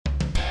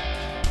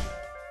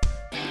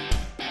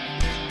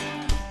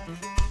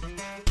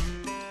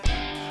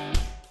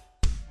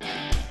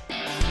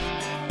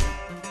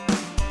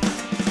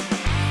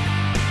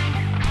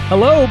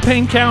Hello,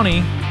 Payne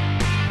County.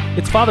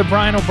 It's Father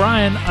Brian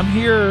O'Brien. I'm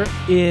here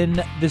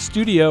in the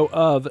studio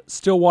of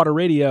Stillwater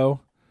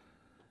Radio.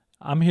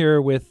 I'm here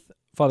with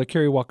Father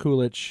Kerry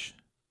Wakulich.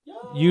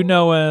 You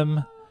know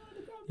him.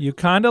 You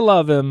kind of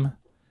love him.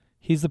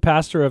 He's the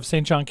pastor of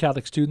St. John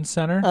Catholic Student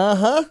Center.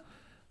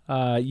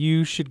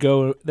 You should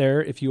go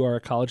there if you are a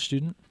college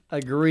student.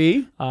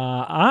 Agree.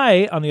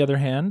 I, on the other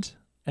hand,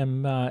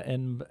 am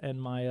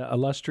and my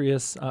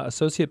illustrious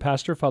associate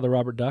pastor, Father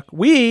Robert Duck.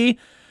 We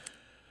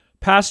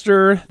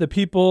pastor the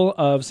people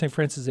of St.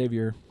 Francis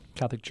Xavier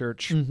Catholic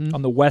Church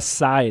on the west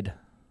side.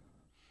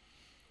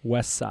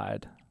 West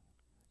side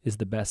is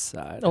the best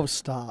side. Oh,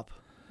 stop.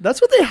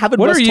 That's what they have in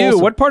What West are you?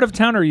 Tulsa. What part of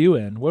town are you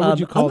in? What would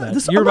you call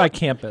that? You're by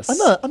campus.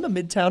 I'm a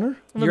mid-towner.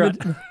 You're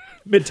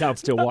Midtown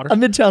Stillwater. I'm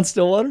Midtown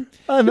Stillwater.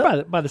 I'm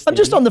by the stadium. I'm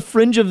just on the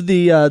fringe of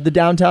the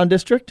downtown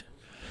district,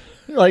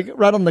 like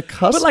right on the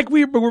cusp. But like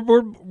we're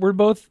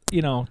both,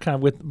 kind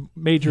of with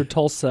major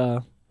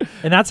Tulsa,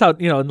 and that's how,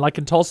 like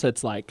in Tulsa,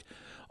 it's like,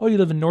 oh, you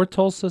live in North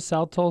Tulsa,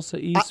 South Tulsa,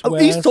 East,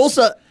 West. East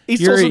Tulsa the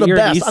you're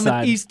best. East I'm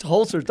side. in East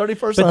Tulsa,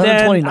 31st But and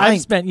then 129th.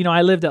 I've spent,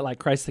 I lived at like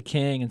Christ the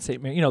King and St.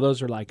 Mary.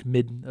 Those are like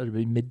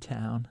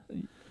midtown.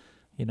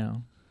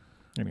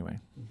 Anyway,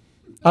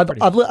 I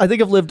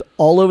think I've lived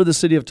all over the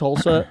city of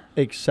Tulsa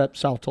except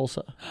South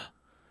Tulsa.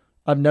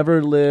 I've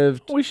never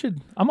lived.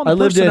 I'm on the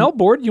personnel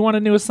board. You want a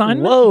new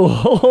assignment?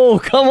 Whoa,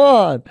 come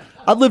on.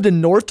 I've lived in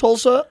North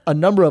Tulsa a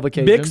number of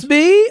occasions.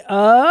 Bixby,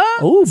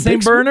 St. Bixby.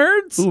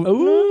 Bernard's.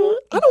 Ooh.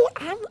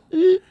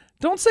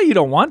 Don't say you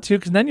don't want to,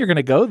 because then you're going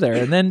to go there,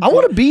 and then I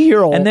want to be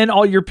here all. And then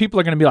all your people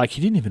are going to be like,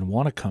 he didn't even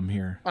want to come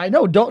here. I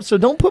know. Don't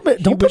put me.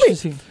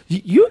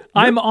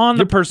 I'm on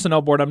the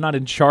personnel board. I'm not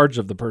in charge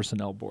of the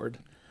personnel board.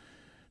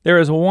 There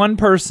is one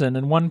person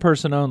and one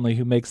person only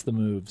who makes the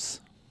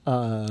moves.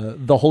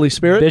 The Holy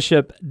Spirit?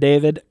 Bishop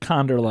David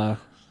Conderla.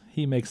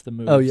 He makes the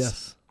moves. Oh,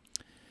 yes.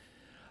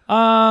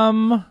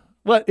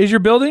 What is your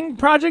building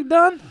project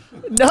done?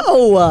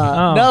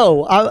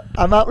 No.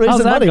 I'm out raising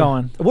How's that money.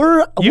 going?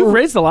 You've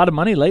raised a lot of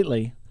money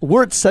lately.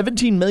 We're at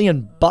 $17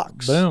 million.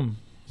 Boom.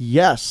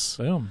 Yes.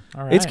 Boom.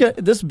 All right.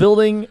 This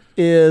building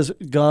is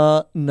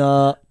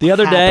gonna. The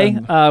other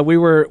happen. day,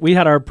 we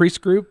had our priest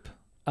group,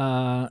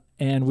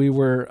 and we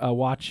were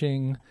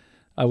watching.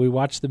 We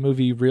watched the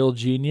movie Real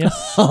Genius.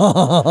 I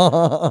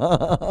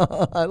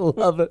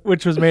love it.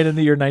 Which was made in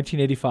the year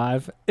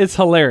 1985. It's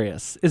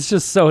hilarious. It's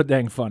just so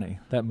dang funny,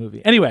 that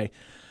movie. Anyway,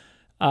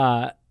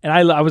 and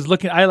I was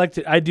looking.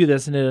 I do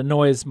this, and it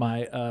annoys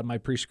my my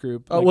priest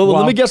group.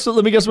 Let me guess.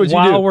 Let me guess what you do.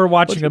 While we're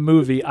watching a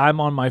movie, I'm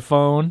on my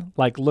phone,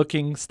 like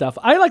looking stuff.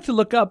 I like to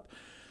look up.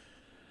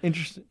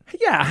 Interesting.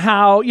 Yeah,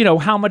 how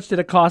much did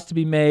it cost to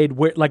be made?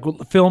 Where, like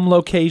film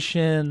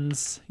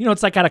locations.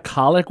 It's like at a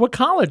college. What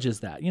college is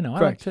that?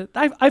 Correct.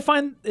 I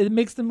find it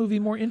makes the movie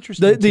more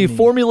interesting. The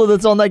formula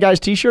that's on that guy's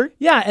T-shirt.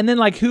 Yeah, and then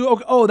like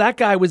who? Oh, that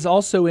guy was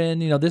also in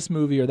this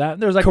movie or that.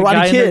 There's like Karate a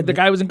guy Kid. The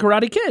guy was in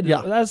Karate Kid.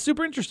 Yeah, that's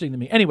super interesting to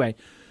me. Anyway,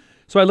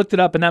 so I looked it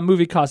up, and that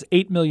movie cost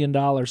 $8 million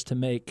to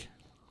make.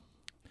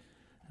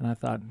 And I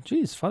thought,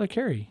 geez, Father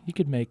Kerry, you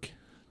could make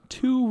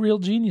 2 Real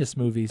Genius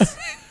movies.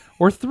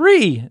 Or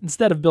 3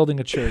 instead of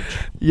building a church.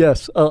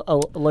 Yes, a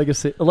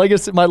legacy.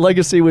 My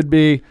legacy would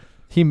be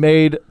he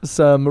made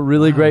some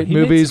really great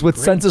movies with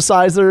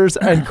synthesizers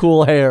and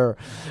cool hair,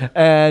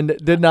 and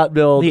did not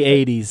build the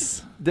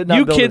 80s. Did not.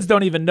 You build kids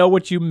don't even know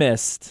what you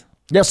missed.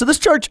 Yeah. So this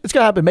church, it's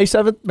gonna happen May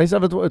 7th. May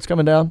 7th, it's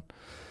coming down,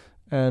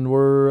 and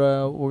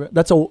we're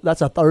that's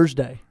a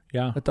Thursday.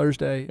 Yeah. A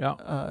Thursday.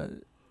 Yeah.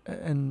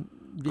 And.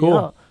 Cool.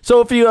 Yeah.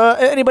 So if you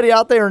anybody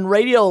out there in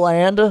Radio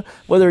Land,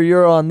 whether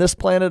you're on this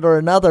planet or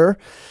another,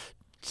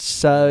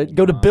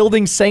 go to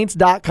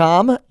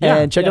buildingsaints.com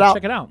and check it out.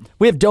 Check it out.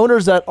 We have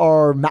donors that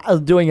are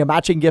doing a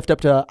matching gift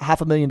up to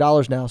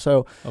 $500,000 now.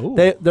 So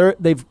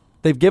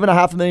they've given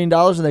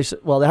 $500,000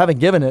 and they haven't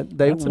given it.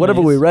 That's whatever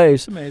amazing. we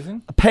raise, That's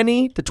amazing. a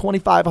penny to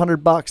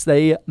 $2,500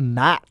 they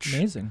match.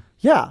 Amazing.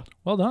 Yeah.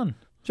 Well done.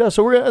 Yeah,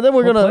 so we're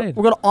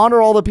gonna honor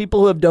all the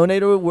people who have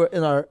donated. We're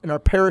in our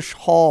parish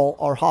hall,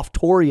 our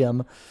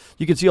hoftorium.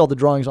 You can see all the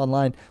drawings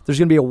online. There's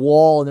gonna be a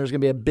wall, and there's gonna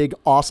be a big,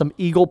 awesome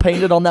eagle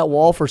painted on that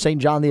wall for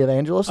St. John the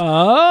Evangelist.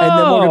 Oh, and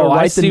then we're gonna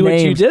write I see the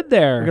names. what you did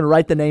there. We're gonna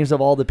write the names of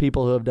all the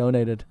people who have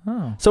donated.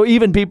 Oh. So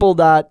even people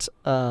that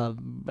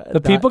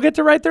people get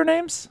to write their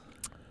names.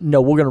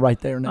 No, we're gonna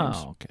write their names.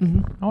 Oh, okay.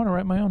 I want to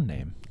write my own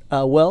name.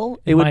 It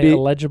would be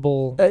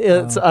illegible.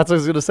 That's what I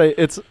was going to say.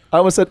 I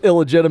almost said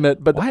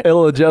illegitimate, but what?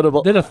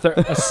 illegitimate. Did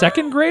a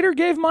second grader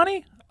gave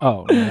money?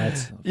 Oh, no,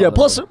 that's yeah.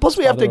 Plus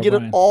we have to get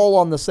it all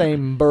on the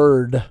same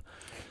bird.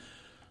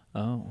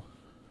 Oh,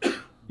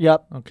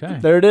 yep. Okay,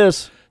 there it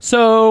is.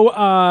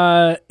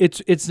 So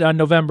it's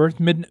November,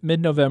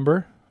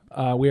 mid-November.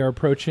 We are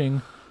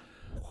approaching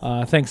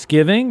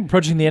Thanksgiving,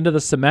 approaching the end of the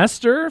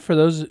semester for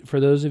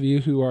those of you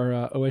who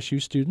are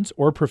OSU students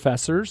or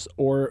professors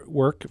or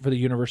work for the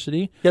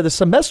university. Yeah, the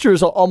semester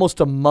is almost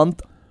a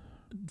month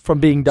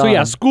from being done. So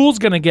yeah, school's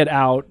going to get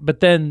out,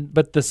 but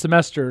the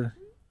semester,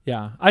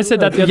 yeah. I said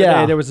that the other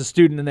day. There was a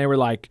student and they were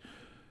like,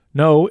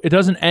 No, it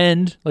doesn't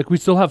end. Like we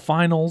still have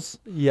finals.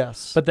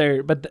 Yes. But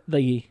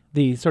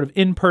the sort of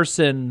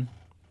in-person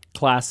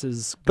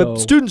classes go. But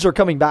students are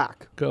coming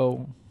back.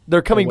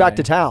 They're coming back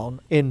to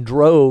town in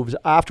droves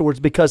afterwards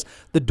because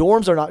the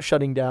dorms are not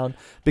shutting down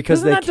because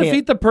Doesn't they that can't.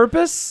 defeat the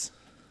purpose?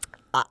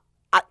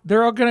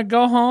 They're all going to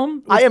go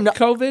home with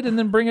COVID and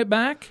then bring it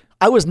back?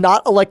 I was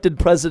not elected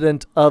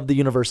president of the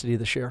university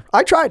this year.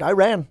 I tried. I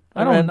ran.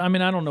 I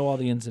don't know all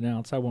the ins and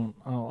outs. I won't.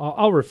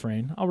 I'll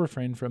refrain. I'll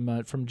refrain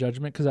from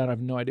judgment because I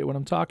have no idea what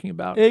I'm talking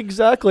about.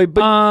 Exactly.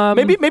 But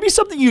maybe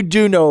something you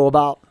do know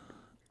about.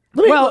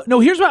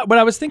 Here's what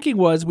I was thinking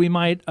was we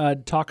might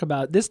talk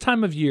about this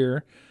time of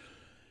year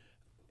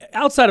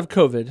outside of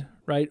COVID.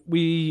 Right,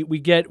 we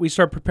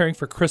start preparing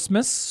for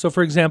Christmas. So,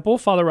 for example,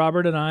 Father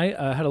Robert and I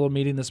had a little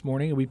meeting this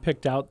morning, and we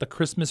picked out the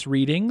Christmas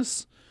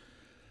readings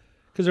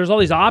because there's all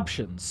these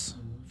options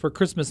for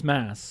Christmas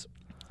Mass.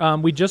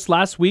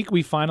 Last week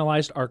we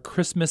finalized our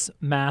Christmas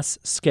Mass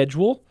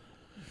schedule.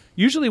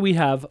 Usually we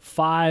have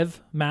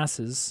 5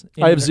 masses.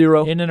 I have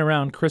 0 in and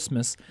around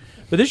Christmas,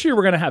 but this year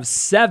we're going to have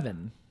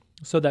 7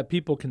 so that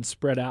people can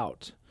spread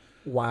out.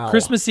 Wow!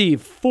 Christmas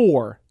Eve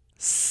 4,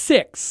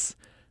 6,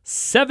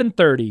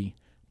 7:30.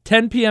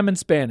 10 p.m. in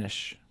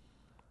Spanish.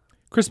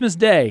 Christmas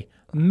Day,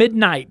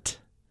 midnight,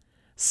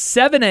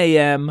 7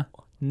 a.m.,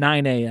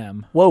 9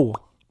 a.m. Whoa.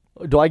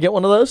 Do I get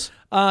one of those?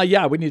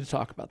 Yeah, we need to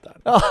talk about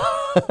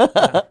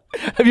that.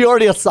 Have you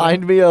already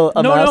assigned me a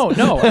mass?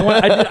 No.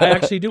 I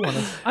actually do want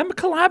to. I'm a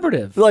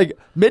collaborative. Like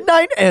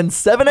midnight and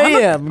 7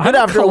 a.m. I'm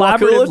a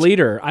collaborative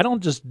leader. I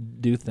don't just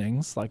do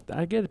things like that.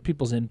 I get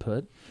people's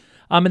input.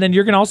 And then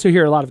you're going to also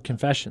hear a lot of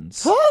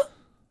confessions. Huh?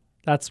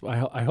 That's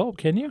I hope.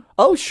 Can you?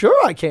 Oh, sure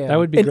I can. That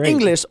would be great. In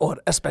English or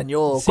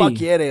Espanol,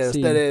 cualquiera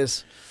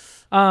ustedes.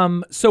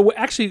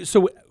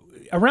 So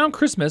around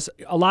Christmas,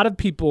 a lot of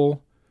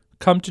people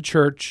come to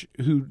church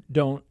who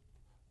don't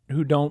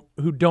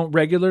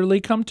regularly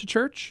come to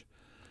church.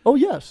 Oh,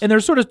 yes. And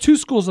there's sort of 2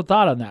 schools of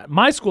thought on that.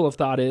 My school of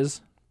thought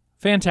is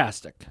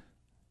fantastic.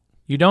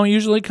 You don't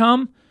usually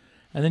come,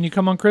 and then you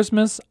come on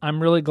Christmas. I'm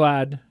really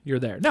glad you're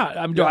there. No,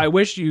 I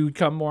wish you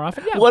come more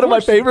often. Yeah, one of my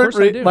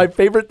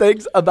favorite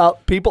things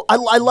about people. I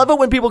love it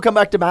when people come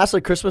back to Mass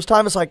at Christmas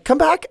time. It's like come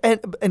back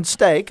and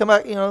stay. Come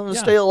back,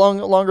 stay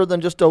longer than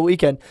just a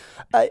weekend.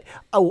 I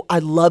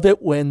love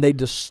it when they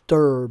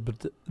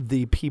disturb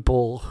the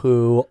people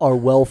who are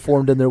well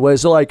formed in their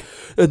ways. They're like,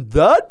 and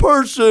that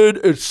person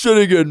is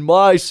sitting in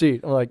my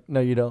seat. I'm like,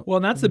 no, you don't. Well,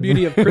 and that's the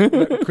beauty of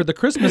the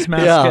Christmas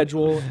Mass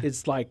schedule.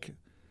 It's like.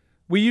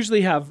 We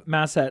usually have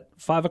Mass at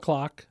 5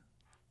 o'clock,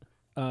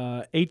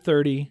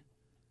 8:30,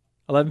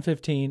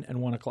 11:15,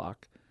 and 1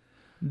 o'clock.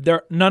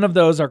 None of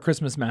those are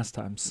Christmas Mass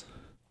times.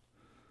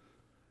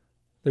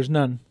 There's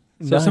none.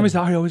 So somebody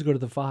said, I always go to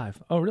the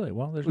 5. Oh, really?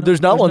 Well,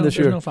 there's not one this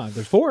year. There's no 5.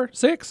 There's 4,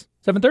 6,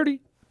 7:30,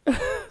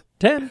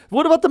 10.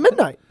 What about the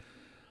midnight?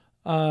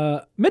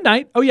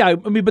 Midnight? Oh, yeah.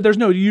 But there's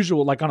no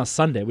usual, like on a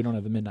Sunday, we don't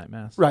have a midnight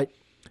Mass. Right.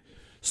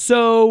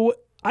 So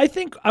I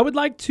think I would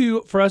like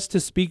for us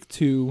to speak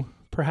to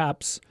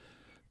perhaps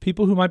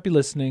people who might be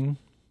listening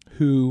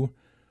who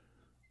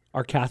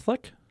are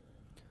Catholic,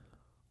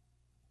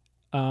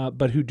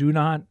 but who do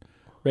not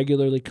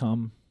regularly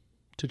come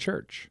to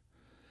church.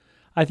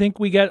 I think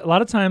we get a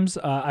lot of times,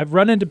 I've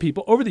run into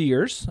people over the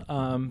years,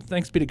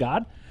 thanks be to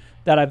God,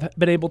 that I've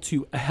been able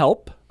to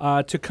help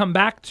to come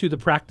back to the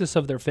practice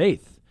of their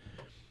faith.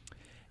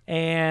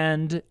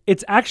 And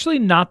it's actually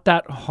not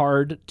that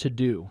hard to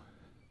do.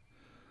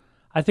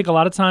 I think a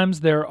lot of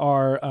times there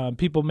are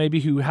people maybe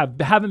who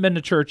haven't been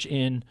to church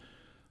in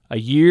a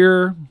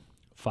year,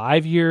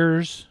 5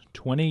 years,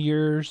 20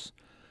 years,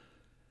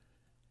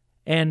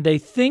 and they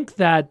think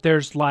that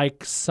there's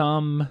like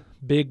some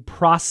big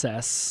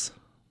process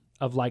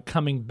of like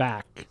coming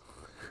back,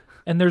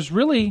 and there's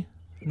really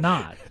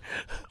not.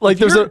 Like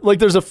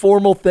there's a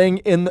formal thing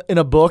in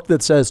a book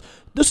that says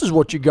this is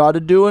what you got to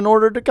do in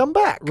order to come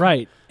back.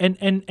 Right,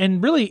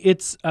 and really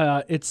it's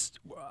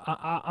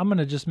I'm going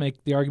to just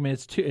make the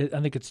argument.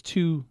 I think it's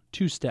two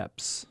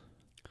steps.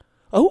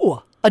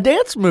 Oh, a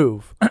dance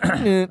move.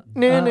 If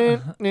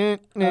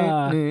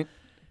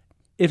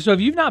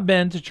you've not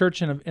been to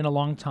church in a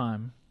long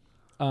time,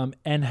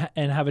 and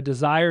have a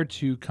desire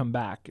to come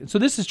back, and so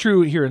this is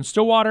true here in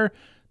Stillwater.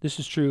 This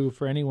is true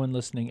for anyone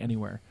listening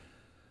anywhere.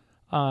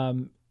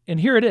 And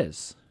here it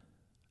is.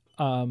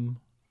 Go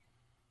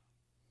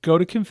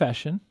to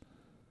confession,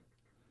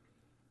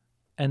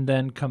 and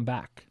then come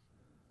back.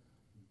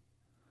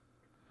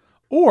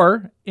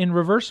 Or, in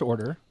reverse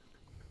order,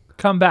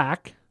 come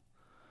back,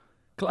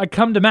 like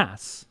come to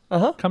Mass.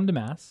 Come to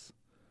Mass,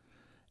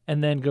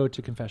 and then go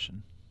to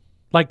confession.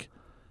 Like,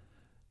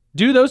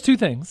 do those 2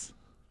 things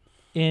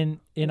in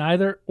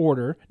either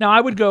order. Now,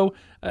 I would go,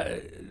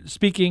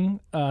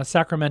 speaking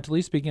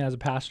sacramentally, speaking as a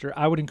pastor,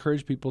 I would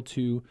encourage people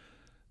to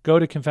go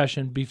to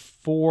confession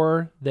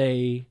before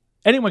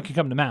anyone can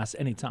come to Mass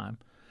anytime,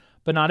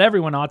 but not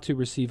everyone ought to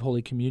receive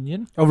Holy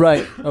Communion. Oh,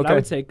 right. Okay. But I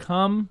would say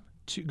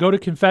go to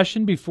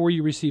confession before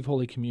you receive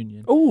Holy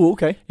Communion. Oh,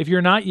 okay. If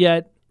you're not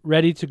yet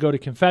ready to go to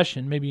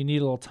confession, maybe you need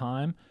a little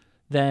time,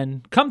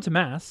 then come to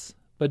Mass,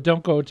 but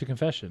don't go to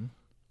confession.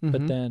 Mm-hmm.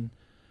 But then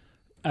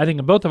I think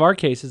in both of our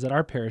cases at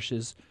our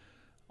parishes,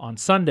 on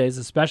Sundays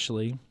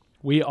especially,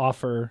 we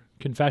offer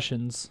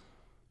confessions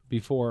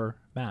before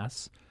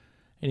Mass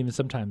and even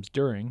sometimes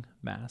during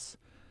Mass.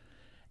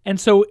 And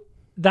so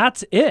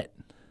that's it.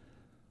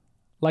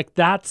 Like,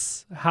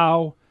 that's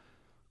how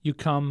you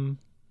come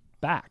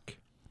back.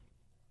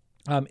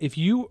 If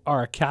you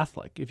are a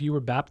Catholic, if you were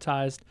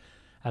baptized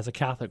as a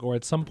Catholic or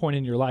at some point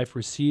in your life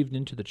received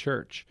into the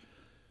church,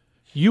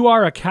 you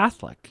are a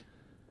Catholic.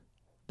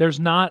 There's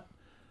not,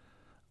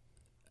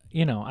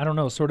 I don't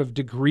know, sort of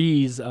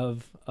degrees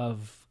of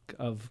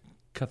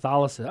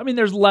Catholicism. I mean,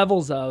 there's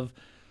levels of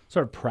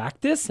sort of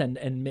practice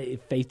and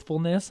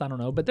faithfulness. I don't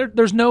know, but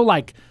there's no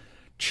like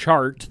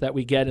chart that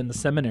we get in the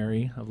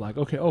seminary of like,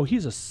 okay, oh,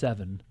 he's a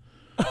 7.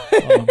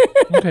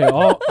 Okay,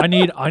 I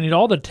need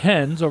all the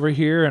 10s over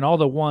here and all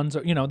the 1s.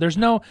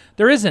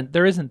 There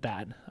isn't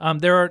that.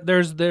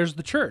 There's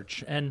the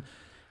church and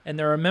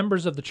there are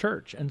members of the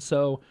church, and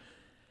so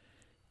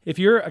if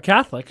you're a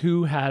Catholic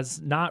who has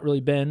not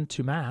really been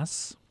to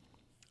Mass,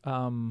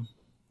 go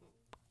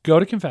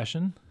to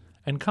confession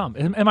and come.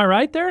 Am I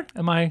right there?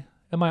 Am I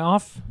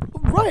off?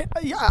 Right.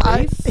 Yeah,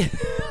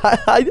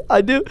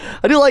 I do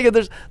like it.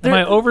 Am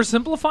I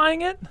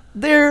oversimplifying it?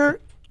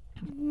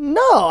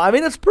 No, I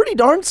mean, it's pretty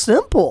darn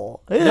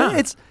simple.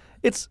 Yeah.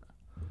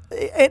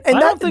 I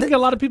don't think a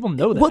lot of people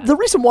know that. Well, the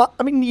reason why,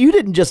 I mean, you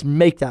didn't just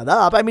make that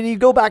up. I mean, you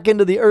go back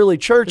into the early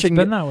church It's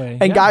been that way.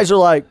 And yeah. guys are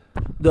like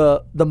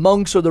the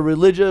monks or the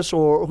religious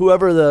or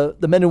whoever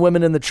the men and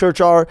women in the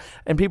church are,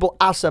 and people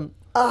ask them,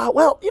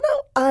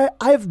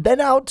 I've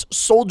been out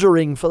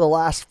soldiering for the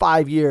last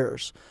 5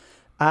 years,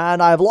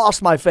 and I've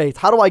lost my faith.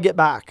 How do I get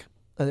back?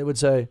 And they would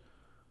say,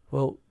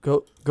 well,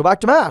 go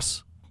back to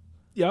Mass.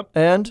 Yep.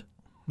 And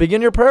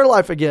begin your prayer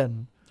life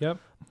again. Yep.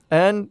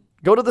 And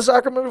go to the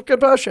sacrament of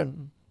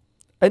confession.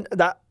 And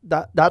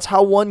that's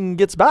how one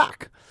gets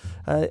back.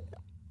 I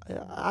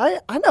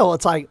know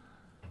it's like,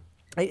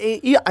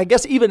 I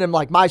guess even in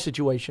like my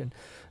situation,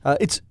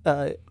 it's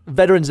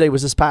Veterans Day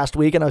was this past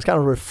week, and I was kind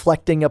of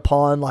reflecting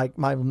upon like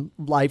my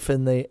life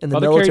in the Father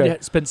military.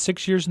 Carey spent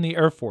 6 years in the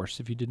Air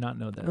Force, if you did not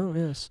know that. Oh,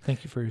 yes.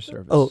 Thank you for your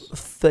service. Oh,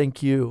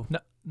 thank you.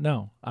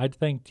 No, I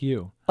thanked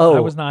you.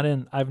 Oh.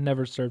 I've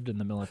never served in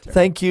the military.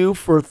 Thank you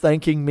for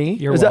thanking me.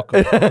 You're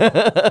welcome. Isn't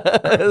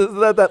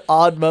that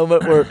odd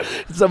moment where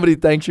somebody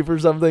thanks you for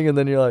something and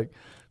then you're like,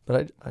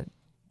 but I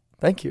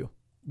thank you.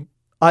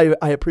 I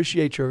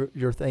appreciate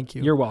your thank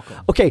you. You're welcome.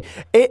 Okay.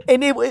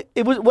 And it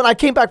was when I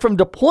came back from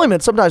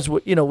deployment, sometimes,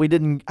 we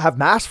didn't have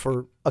Mass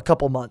for a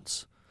couple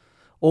months.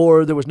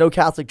 Or there was no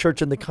Catholic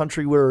church in the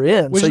country we were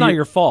in. Which is not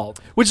your fault.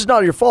 Which is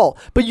not your fault.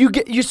 But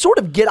you sort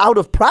of get out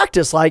of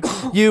practice. Like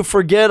you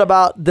forget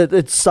about that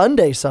it's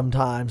Sunday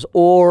sometimes,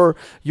 or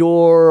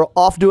you're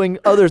off doing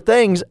other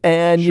things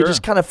and you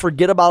just kind of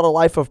forget about a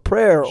life of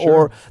prayer,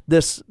 or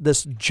this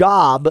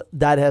job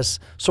that has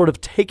sort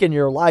of taken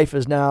your life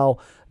is now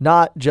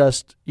not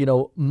just,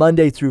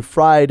 Monday through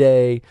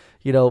Friday,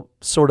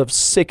 sort of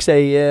 6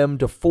 a.m.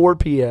 to 4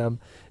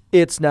 p.m.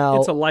 It's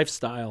a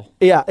lifestyle.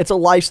 Yeah, it's a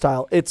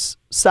lifestyle. It's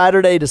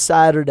Saturday to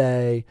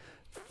Saturday,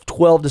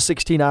 12 to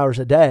 16 hours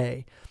a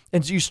day.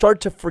 And so you start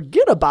to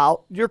forget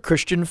about your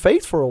Christian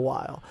faith for a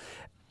while.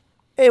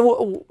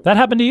 And that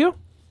happened to you?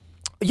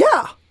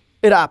 Yeah,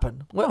 it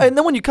happened. Oh. And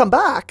then when you come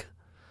back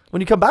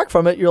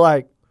from it, you're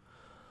like,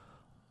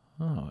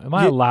 oh, am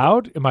I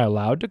allowed? Am I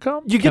allowed to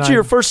come? You get to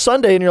your first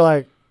Sunday and you're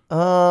like,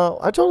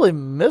 I totally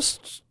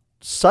missed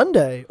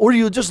Sunday. Or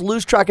you just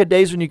lose track of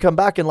days when you come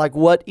back and like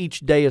what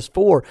each day is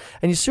for.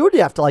 And you sort of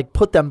have to like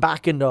put them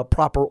back into a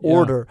proper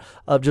order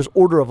of just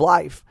order of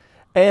life.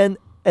 And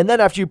then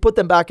after you put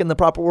them back in the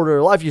proper order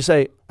of life, you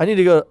say, I need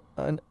to go,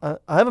 I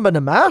haven't been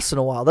to Mass in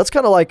a while. That's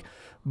kind of like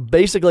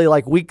basically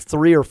like week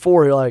 3 or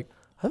 4. You're like,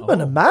 I haven't been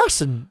to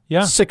Mass in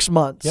 6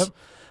 months. Yep.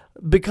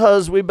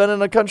 Because we've been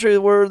in a country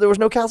where there was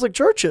no Catholic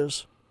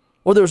churches.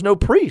 Or there was no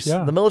priests.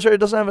 Yeah. The military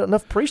doesn't have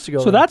enough priests to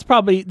go. So that's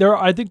probably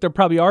I think there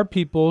probably are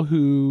people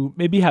who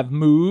maybe have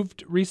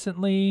moved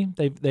recently.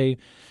 They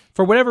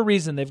for whatever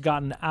reason they've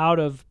gotten out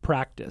of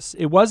practice.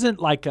 It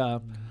wasn't like I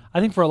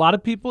think for a lot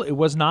of people it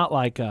was not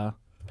like a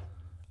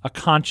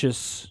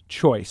conscious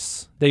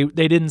choice. They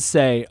didn't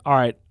say, all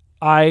right,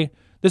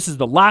 this is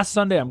the last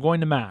Sunday I'm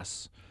going to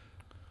Mass.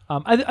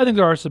 I think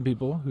there are some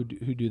people who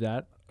do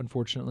that,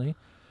 unfortunately,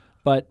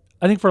 but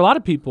I think for a lot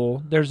of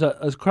people, there's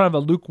a kind of a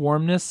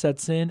lukewarmness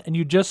sets in, and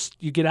you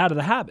get out of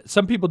the habit.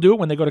 Some people do it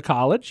when they go to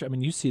college. I mean,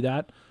 you see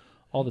that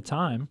all the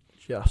time.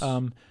 Yes.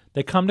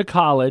 They come to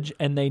college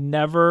and they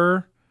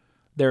never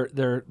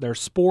their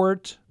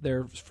sport,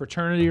 their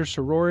fraternity or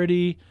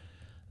sorority,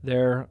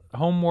 their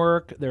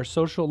homework, their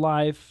social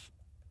life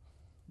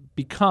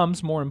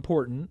becomes more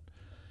important,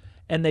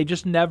 and they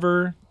just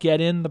never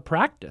get in the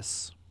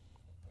practice.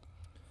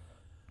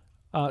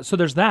 So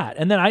there's that,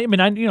 and then I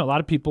a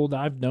lot of people that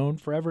I've known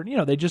forever.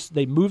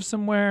 They move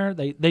somewhere.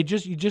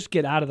 You just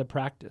get out of the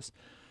practice,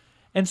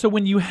 and so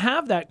when you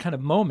have that kind of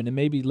moment, and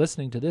maybe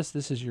listening to this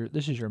is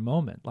your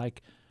moment.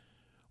 Like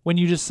when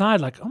you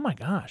decide, like, oh my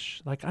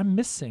gosh, like I'm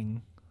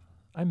missing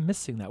I'm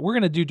missing that. We're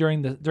going to do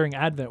during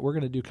Advent, we're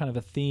going to do kind of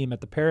a theme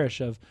at the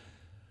parish of,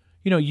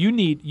 you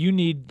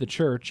need the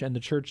church and the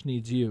church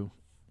needs you.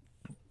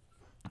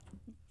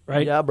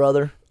 Right? Yeah,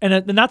 brother.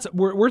 And that's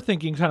we're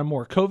thinking kind of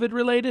more COVID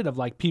related, of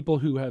like people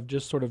who have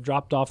just sort of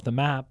dropped off the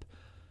map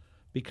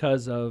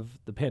because of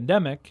the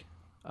pandemic.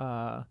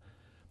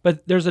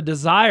 But there's a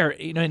desire,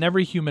 in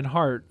every human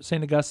heart.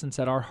 St. Augustine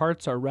said, "Our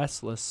hearts are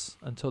restless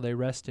until they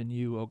rest in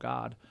you, O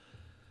God."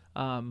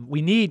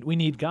 We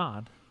need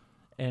God.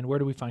 And where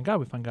do we find God?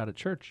 We find God at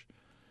church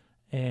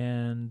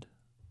and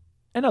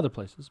other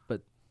places.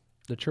 But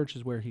the church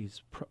is where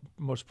he's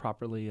most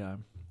properly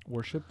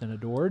worshipped and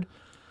adored.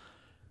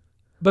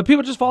 But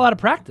people just fall out of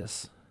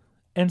practice.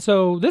 And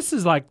so this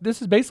is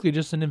basically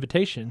just an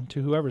invitation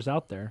to whoever's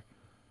out there.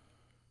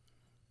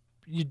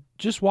 You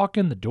just walk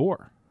in the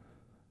door.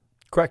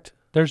 Correct.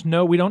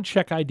 We don't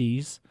check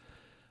IDs.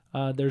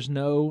 There's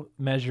no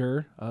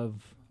measure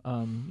of,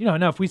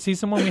 now if we see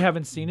someone we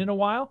haven't seen in a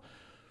while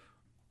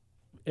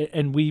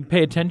and we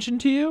pay attention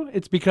to you,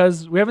 it's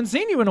because we haven't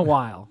seen you in a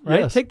while, right?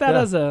 Yes, Take that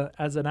as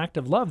an act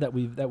of love that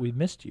we've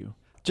missed you.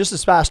 Just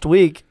this past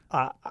week,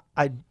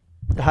 I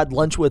had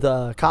lunch with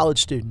a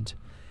college student,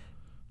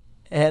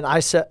 and I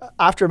said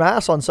after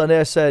Mass on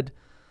Sunday,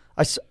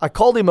 I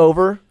called him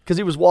over because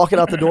he was walking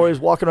out the door. He was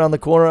walking around the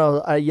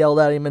corner. I yelled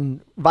at him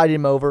and invited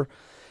him over,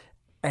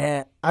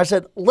 and I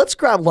said, "Let's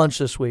grab lunch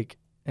this week."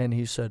 And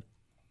he said,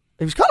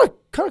 he was kind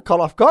of caught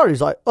off guard.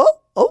 He's like,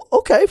 "Oh,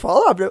 okay,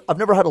 Father. I've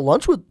never had a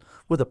lunch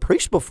with a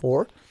priest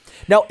before."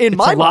 Now, in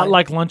my mind, it's a lot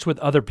like lunch with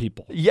other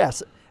people.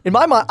 Yes. In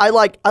my mind, I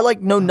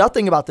know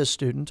nothing about this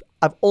student.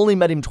 I've only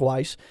met him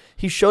twice.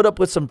 He showed up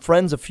with some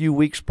friends a few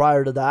weeks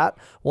prior to that.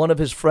 One of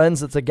his friends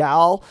that's a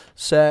gal,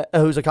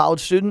 who's a college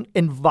student,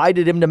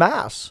 invited him to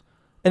Mass.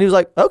 And he was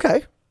like,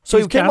 okay. So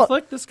he's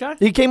Catholic, this guy?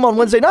 He came on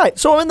Wednesday night.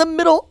 So we're in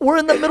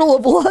the middle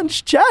of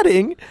lunch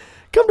chatting.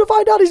 Come to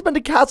find out he's been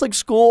to Catholic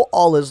school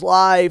all his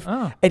life.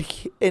 Oh. And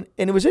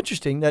it was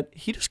interesting that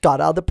he just got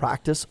out of the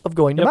practice of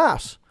going to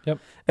Mass. Yep.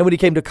 And when he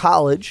came to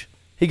college,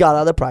 he got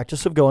out of the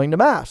practice of going to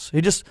Mass. He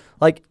just,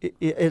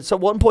 it's at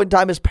one point in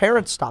time, his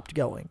parents stopped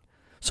going.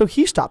 So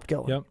he stopped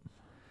going. Yep.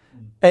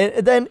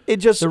 And then it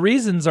just... The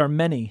reasons are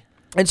many.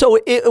 And so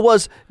it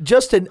was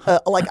just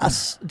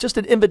just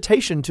an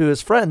invitation to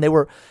his friend. They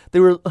were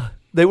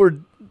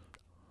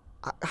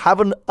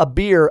having a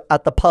beer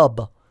at the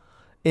pub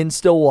in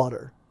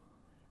Stillwater.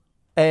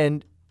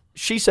 And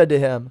she said to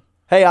him,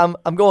 "Hey, I'm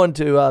going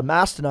to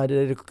Mass tonight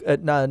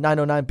at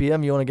 9:09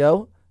 p.m. You want to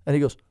go?" And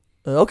he goes,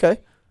 "Okay.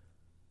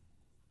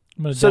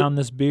 I'm going to down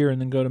this beer and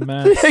then go to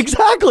Mass."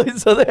 Exactly.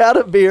 So they had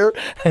a beer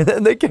and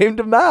then they came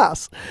to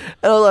Mass.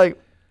 And I was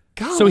like,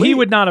 golly. So he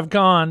would not have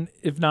gone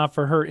if not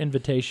for her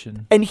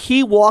invitation. And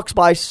he walks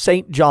by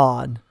St.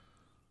 John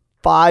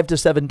 5 to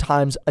 7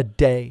 times a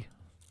day.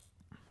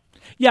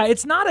 Yeah,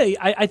 it's not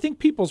I think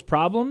people's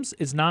problems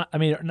is not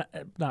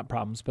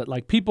problems, but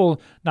like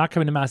people not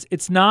coming to Mass.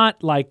 It's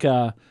not like,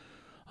 I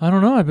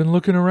don't know, I've been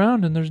looking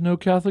around and there's no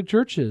Catholic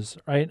churches,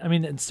 right? I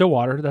mean, in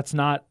Stillwater,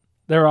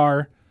 there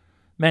are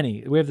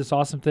many. We have this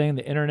awesome thing,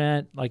 the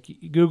internet, like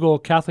Google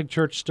Catholic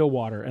Church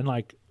Stillwater, and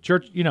like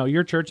church,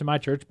 your church and my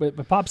church, but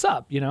it pops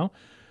up,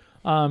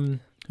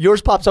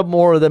 Yours pops up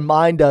more than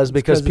mine does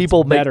because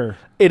people make better.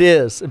 It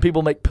is, and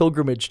people make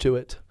pilgrimage to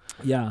it.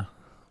 Yeah.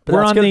 But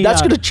that's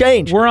going to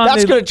change.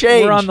 That's going to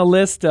change. We're on the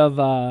list of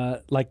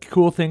like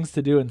cool things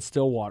to do in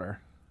Stillwater.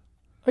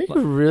 Are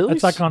you really?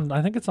 It's like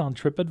I think it's on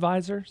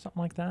TripAdvisor,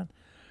 something like that.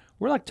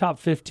 We're like top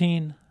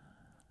 15.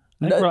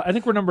 I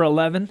think we're number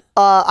 11.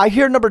 I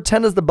hear number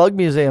 10 is the Bug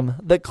Museum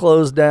that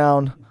closed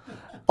down.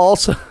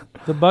 Also,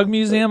 the Bug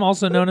Museum,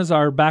 also known as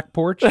our back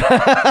porch.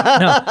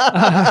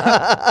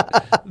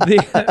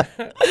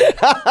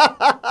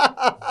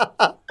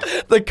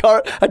 The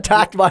car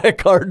attacked by a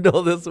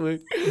cardinal this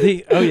week.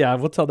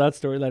 We'll tell that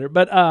story later.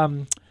 But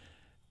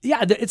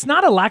it's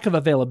not a lack of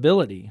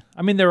availability.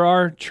 I mean, there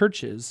are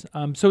churches.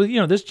 So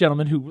this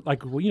gentleman who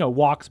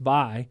walks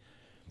by,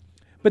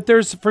 but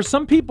for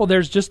some people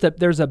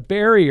there's a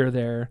barrier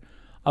there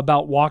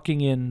about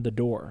walking in the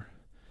door.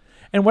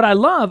 And what I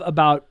love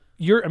about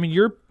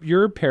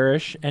your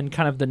parish and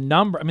kind of the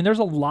number. I mean, there's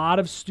a lot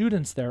of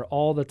students there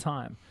all the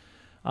time.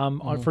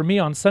 For me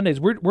on Sundays,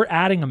 we're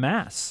adding a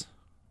Mass.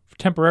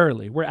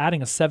 Temporarily, we're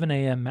adding a 7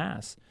 a.m.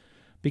 Mass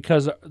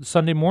because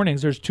Sunday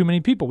mornings there's too many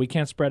people. We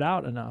can't spread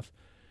out enough.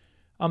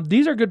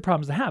 These are good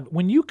problems to have.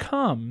 When you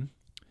come,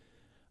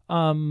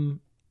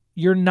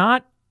 you're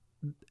not.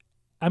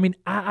 I mean,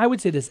 I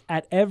would say this: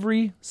 at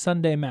every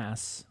Sunday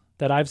Mass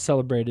that I've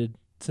celebrated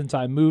since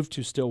I moved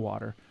to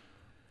Stillwater,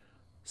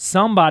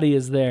 somebody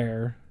is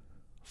there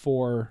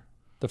for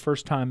the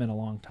first time in a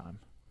long time.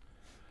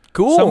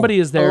 Cool. Somebody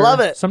is there. I love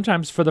it.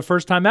 Sometimes for the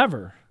first time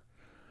ever.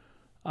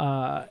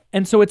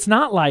 And so it's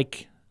not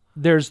like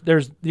there's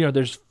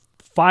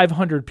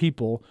 500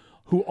 people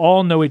who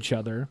all know each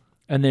other,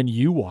 and then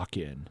you walk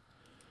in,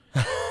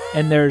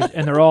 and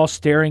they're all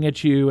staring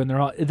at you, and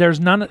there's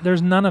none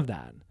of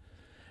that.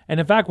 And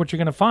in fact, what you're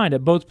going to find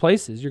at both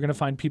places, you're going to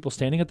find people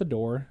standing at the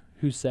door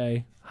who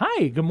say,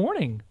 "Hi, good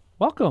morning,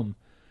 welcome."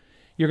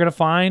 You're going to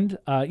find,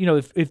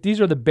 if these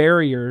are the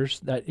barriers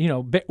that,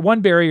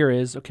 one barrier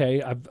is,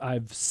 okay,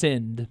 I've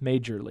sinned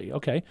majorly.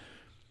 Okay.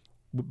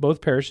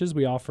 Both parishes,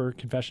 we offer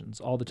confessions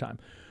all the time.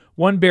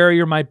 One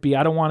barrier might be,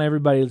 I don't want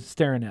everybody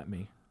staring at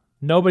me.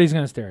 Nobody's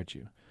going to stare at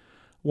you.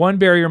 One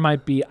barrier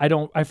might be,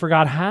 I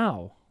forgot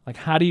how. Like,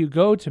 how do you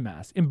go to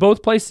Mass? In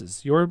both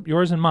places,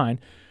 yours and mine,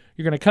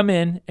 you're going to come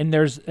in and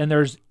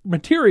there's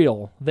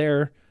material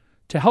there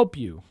to help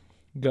you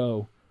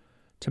go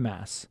to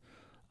Mass.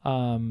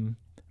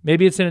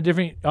 Maybe it's in a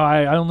different,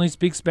 I only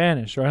speak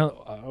Spanish,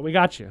 or we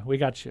got you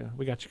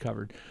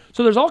covered.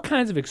 So there's all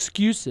kinds of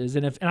excuses,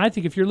 and I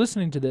think if you're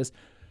listening to this,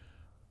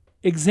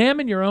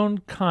 examine your own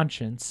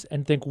conscience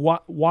and think,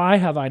 why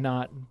have I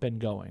not been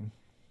going?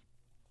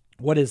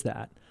 What is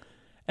that?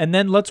 And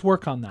then let's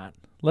work on that.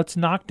 Let's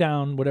knock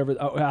down whatever.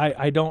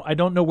 I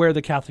don't know where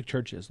the Catholic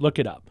Church is. Look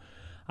it up.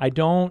 I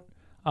don't.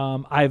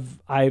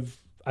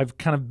 I've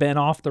kind of been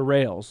off the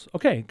rails.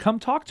 Okay, come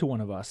talk to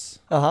one of us.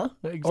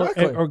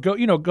 Exactly. Or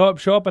go up,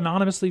 show up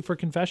anonymously for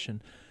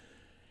confession.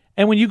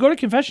 And when you go to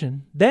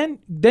confession, then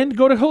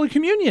go to Holy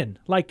Communion.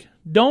 Like,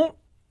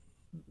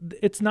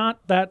 it's not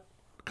that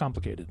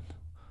complicated.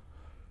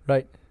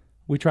 Right.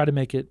 We try to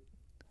make it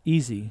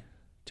easy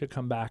to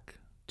come back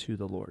to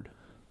the Lord.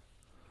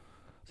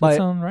 Does that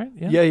sound right?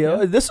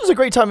 Yeah. This is a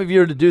great time of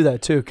year to do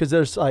that too, because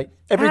there's like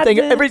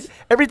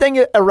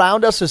everything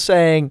around us is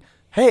saying,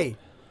 "Hey,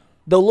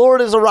 the Lord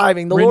is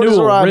arriving. The Lord is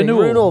arriving.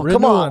 Renewal.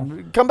 Come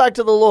on, come back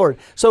to the Lord."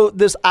 So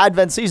this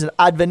Advent season,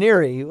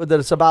 Adveniri, that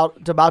it's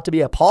about to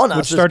be upon us,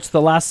 which starts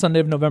the last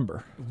Sunday of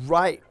November,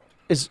 right?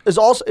 Is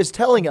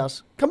telling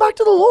us, come back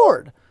to the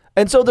Lord.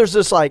 And so there's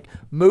this like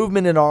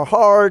movement in our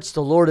hearts.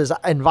 The Lord is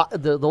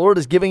the Lord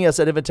is giving us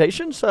an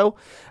invitation. So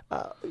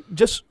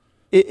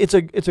it's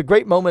a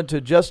great moment to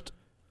just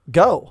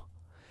go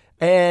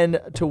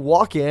and to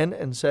walk in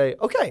and say,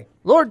 okay,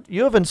 Lord,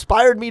 you have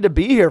inspired me to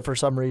be here for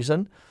some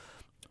reason.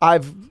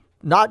 I've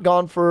not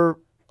gone for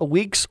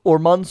weeks or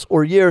months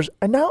or years,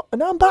 and now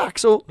I'm back.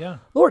 So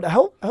Lord,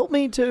 help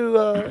me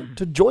to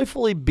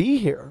joyfully be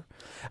here.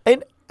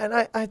 And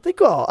I think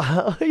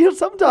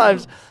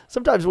sometimes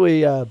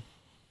we.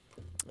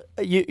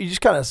 You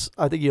just kind of,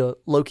 I think you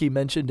low-key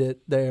mentioned it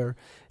there,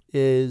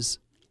 is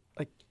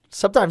like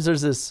sometimes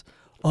there's this,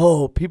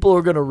 people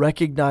are going to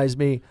recognize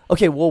me.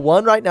 Okay, well,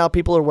 right now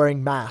people are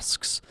wearing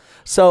masks.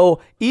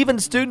 So even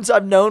students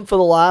I've known for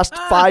the last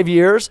 5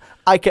 years,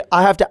 I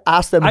have to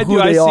ask them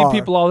who they are. I see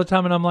people all the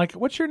time and I'm like,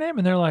 what's your name?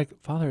 And they're like,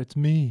 Father, it's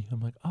me.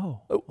 I'm like,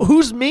 oh.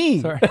 Who's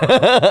me? Sorry.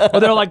 Or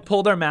they'll like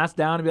pull their mask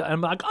down and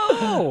I'm like,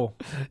 oh.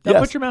 Now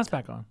put your mask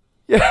back on.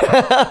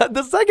 Yeah.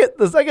 The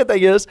second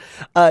thing is,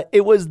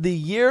 it was the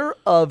year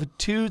of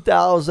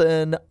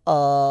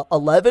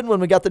 2011 when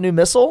we got the new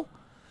missal.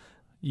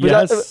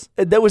 Yes.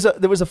 There was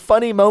a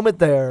funny moment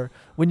there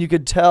when you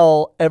could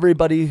tell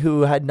everybody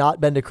who had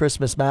not been to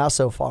Christmas Mass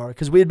so far,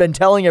 because we had been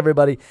telling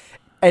everybody,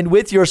 and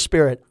with your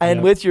spirit,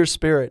 with your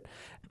spirit.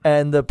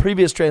 And the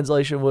previous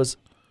translation was,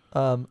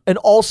 and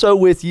also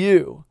with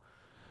you.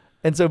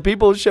 And so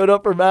people showed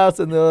up for Mass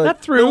and they're like,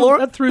 that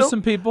threw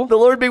some people. The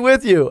Lord be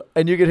with you.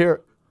 And you could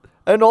hear,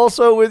 and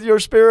also with your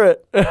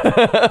spirit.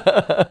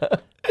 It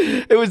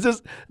was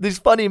just these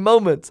funny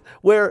moments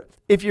where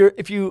if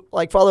you,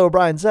 like Father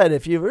O'Brien said,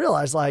 if you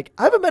realize like,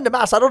 I haven't been to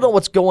Mass, I don't know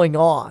what's going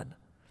on.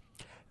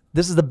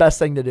 This is the best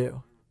thing to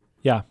do.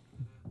 Yeah.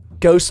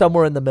 Go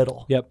somewhere in the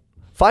middle. Yep.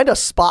 Find a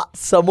spot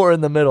somewhere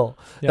in the middle.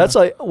 Yeah. That's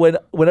like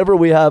whenever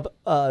we have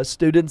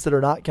students that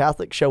are not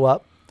Catholic show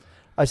up,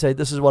 I say,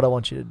 this is what I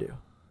want you to do.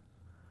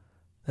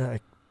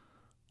 I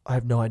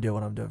have no idea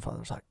what I'm doing,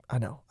 Father. It's like, I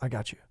know, I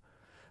got you.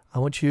 I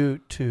want you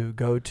to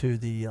go to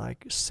the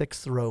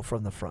sixth row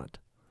from the front.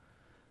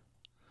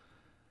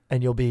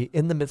 And you'll be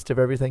in the midst of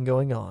everything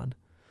going on.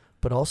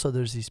 But also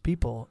there's these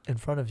people in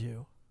front of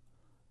you.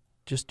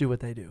 Just do what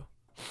they do.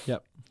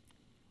 Yep.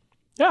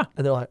 Yeah.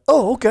 And they're like,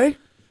 oh, okay.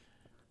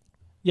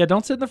 Yeah,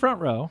 don't sit in the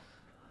front row.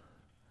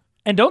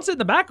 And don't sit in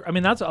the back. I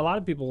mean, that's a lot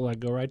of people like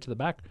go right to the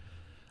back.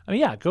 I mean,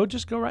 yeah, go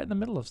right in the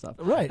middle of stuff.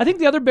 Right. I think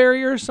the other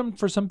barrier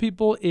for some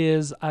people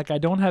is like, I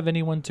don't have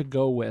anyone to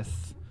go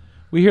with.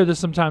 We hear this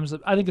sometimes,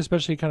 I think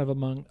especially kind of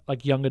among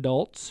like young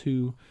adults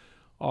who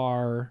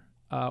are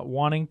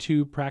wanting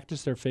to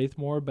practice their faith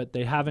more, but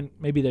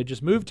maybe they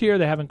just moved here,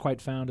 they haven't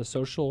quite found a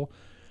social.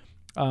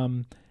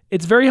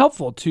 It's very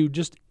helpful to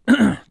just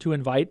to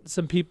invite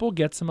some people,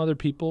 get some other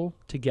people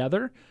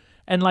together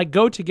and like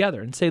go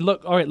together and say,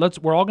 look, all right,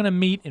 we're all going to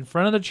meet in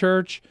front of the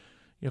church.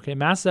 Okay,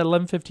 Mass is at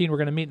 11:15. We're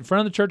going to meet in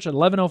front of the church at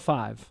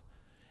 11:05.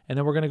 And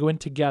then we're going to go in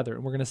together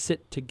and we're going to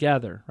sit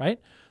together, right?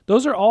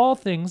 Those are all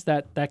things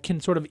that can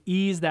sort of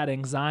ease that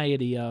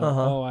anxiety of,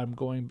 I'm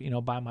going,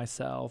 by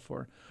myself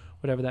or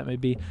whatever that may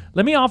be.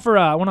 Let me offer,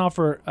 I want to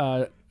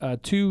offer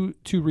two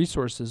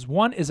resources.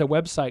 One is a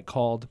website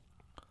called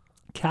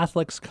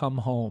Catholics Come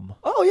Home.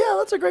 Oh, yeah,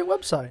 that's a great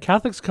website.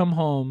 Catholics Come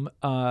Home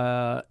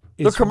the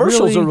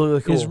commercials are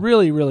really cool. Is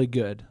really, really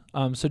good.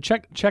 So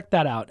check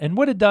that out. And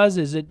what it does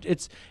is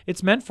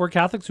it's meant for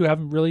Catholics who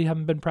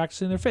haven't been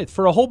practicing their faith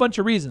for a whole bunch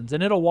of reasons,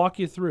 and it'll walk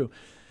you through.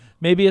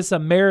 Maybe it's a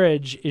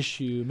marriage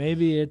issue.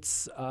 Maybe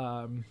it's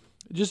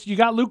just you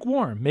got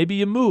lukewarm. Maybe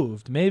you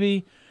moved.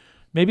 Maybe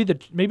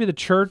the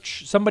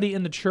church, somebody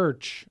in the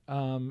church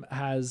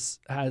has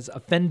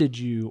offended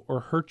you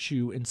or hurt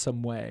you in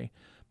some way,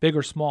 big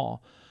or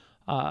small.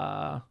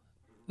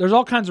 There's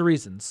all kinds of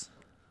reasons.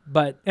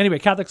 But anyway,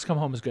 Catholics Come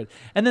Home is good.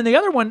 And then the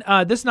other one,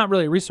 this is not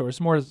really a resource,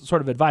 more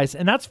sort of advice,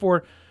 and that's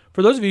for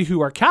those of you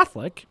who are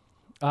Catholic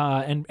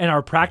and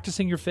are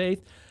practicing your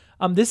faith.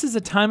 This is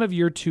a time of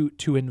year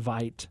to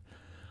invite.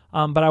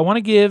 But I want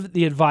to give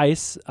the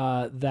advice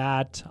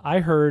that I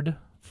heard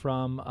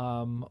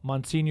from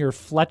Monsignor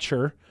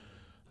Fletcher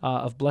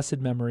of blessed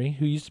memory,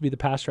 who used to be the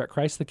pastor at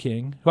Christ the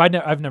King, who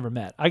I've never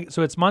met.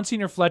 So it's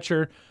Monsignor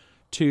Fletcher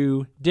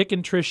to Dick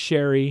and Trish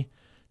Sherry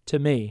to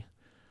me.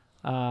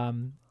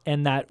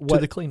 And that to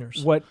the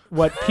cleaners. What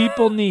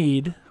people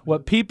need,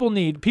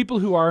 people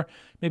who are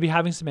maybe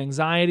having some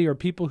anxiety or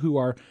people who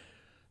are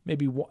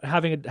maybe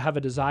have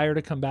a desire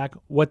to come back,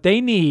 what they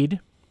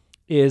need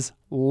is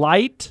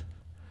light,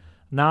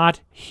 not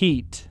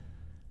heat.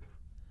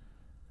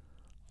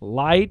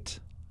 Light,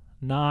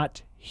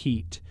 not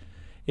heat.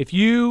 If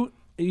you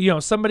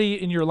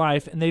somebody in your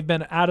life and they've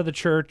been out of the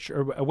church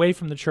or away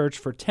from the church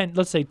for 10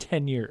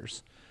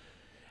 years,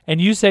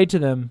 and you say to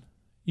them,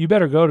 You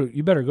better go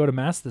to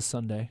Mass this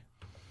Sunday,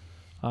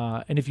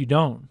 and if you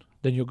don't,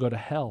 then you'll go to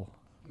hell.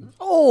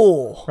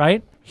 Oh,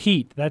 right?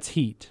 Heat. That's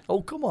heat.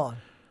 Oh, come on.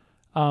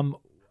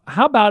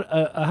 How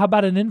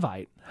about an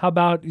invite? How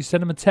about you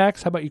send them a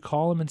text? How about you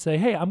call them and say,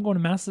 "Hey, I'm going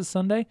to Mass this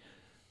Sunday.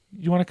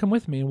 You want to come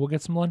with me, and we'll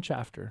get some lunch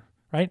after."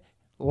 Right?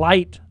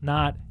 Light,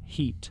 not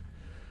heat.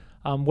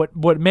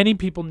 What many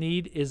people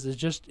need is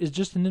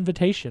just an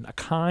invitation, a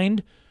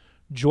kind,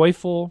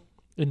 joyful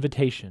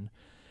invitation.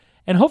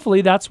 And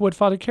hopefully that's what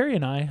Father Carey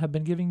and I have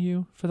been giving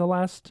you for the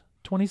last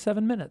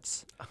 27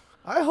 minutes.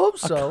 I hope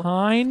so. A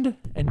kind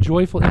and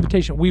joyful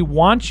invitation. We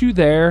want you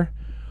there.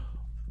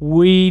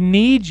 We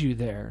need you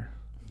there.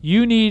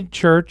 You need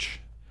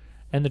church,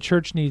 and the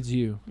church needs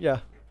you.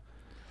 Yeah.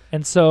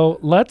 And so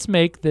let's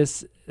make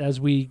this,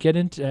 as we get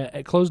into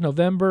close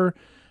November,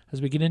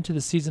 as we get into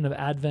the season of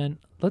Advent,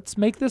 let's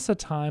make this a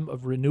time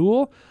of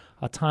renewal,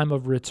 a time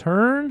of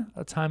return,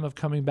 a time of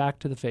coming back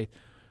to the faith.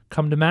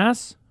 Come to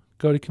Mass,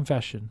 go to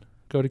confession.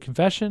 Go to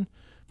confession,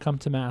 come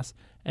to Mass,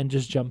 and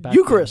just jump back.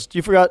 Eucharist,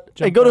 you forgot.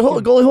 Hey, go to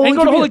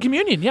Holy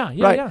Communion. Yeah.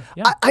 Right.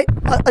 Yeah.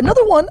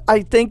 Another one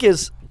I think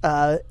is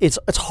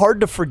it's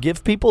hard to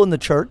forgive people in the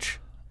church.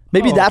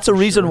 Maybe that's a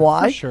reason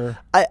why. For sure.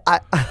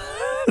 I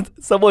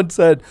someone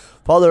said,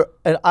 Father,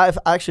 and I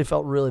actually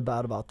felt really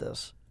bad about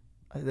this.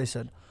 They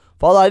said,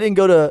 Father, I didn't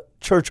go to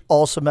church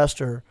all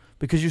semester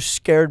because you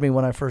scared me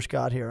when I first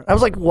got here. I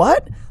was like,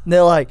 what? And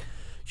they're like,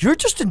 you're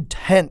just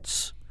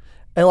intense.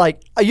 And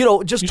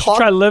just you talk.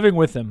 Should try living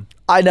with him.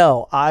 I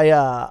know.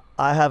 I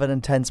have an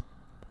intense,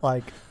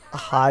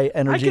 high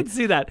energy. I can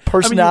see that.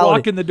 Personality. I mean, you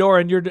walk in the door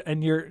and you're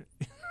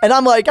and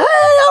I'm like, hey,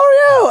 how are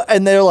you?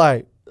 And they're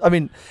like,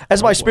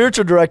 as my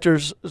spiritual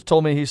directors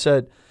told me,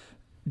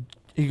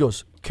 he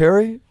goes,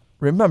 Carey,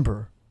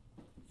 remember,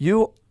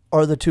 you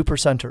are the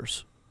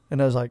 2%ers.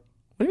 And I was like,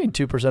 what do you mean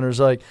 2%ers?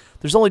 Like,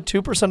 there's only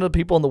 2% of the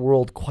people in the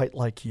world quite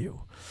like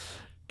you.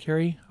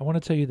 Carey, I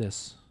want to tell you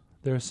this.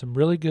 There are some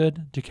really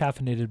good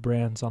decaffeinated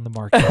brands on the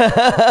market.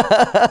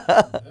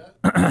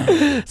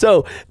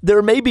 So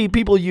there may be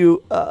people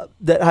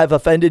that have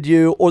offended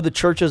you, or the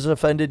church has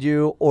offended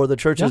you, or the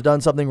church has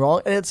done something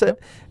wrong, and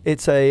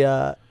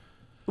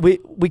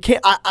we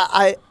can't.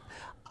 I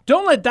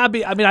don't let that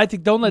be. I mean, I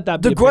think don't let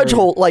that be the grudge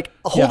hold,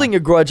 holding a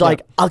grudge.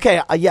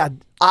 Okay,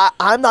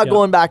 I'm not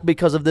going back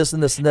because of this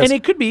and this and this. And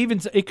it could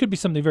be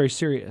something very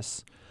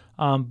serious,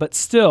 but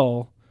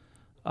still,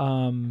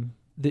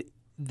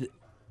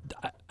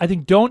 I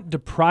think don't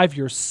deprive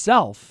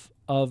yourself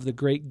of the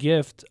great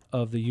gift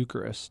of the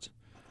Eucharist.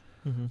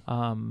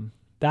 Mm-hmm.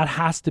 That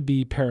has to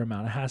be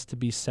paramount. It has to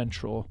be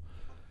central,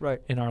 right,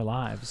 in our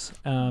lives.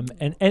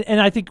 And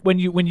I think when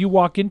you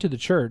walk into the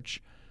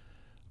church,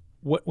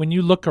 when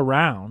you look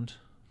around,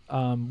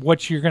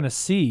 what you're going to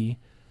see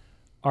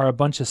are a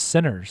bunch of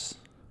sinners,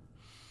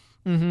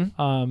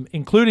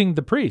 including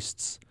the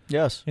priests,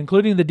 yes,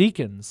 including the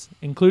deacons,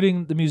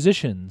 including the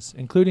musicians,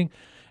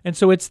 And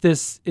so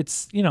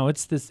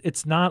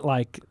it's not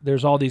like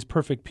there's all these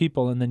perfect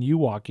people and then you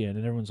walk in and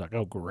everyone's like,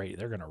 oh great,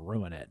 they're gonna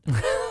ruin it,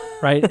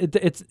 right?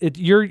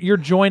 You're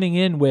joining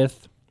in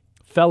with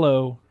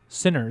fellow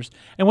sinners.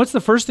 And what's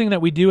the first thing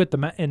that we do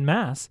in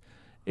Mass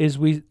is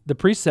the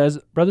priest says,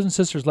 brothers and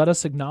sisters, let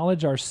us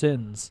acknowledge our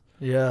sins.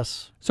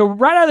 Yes. So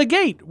right out of the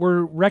gate,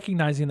 we're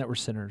recognizing that we're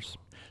sinners.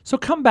 So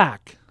come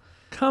back,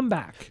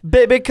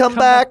 baby, come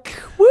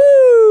back.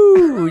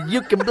 Woo!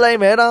 You can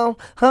blame it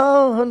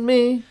on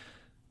me.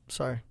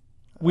 Sorry.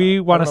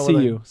 We want to see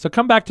you. So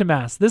come back to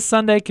Mass. This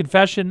Sunday,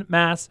 confession,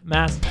 Mass,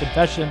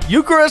 confession.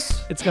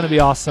 Eucharist. It's going to be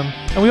awesome.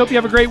 And we hope you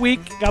have a great week.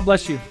 God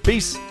bless you.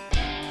 Peace.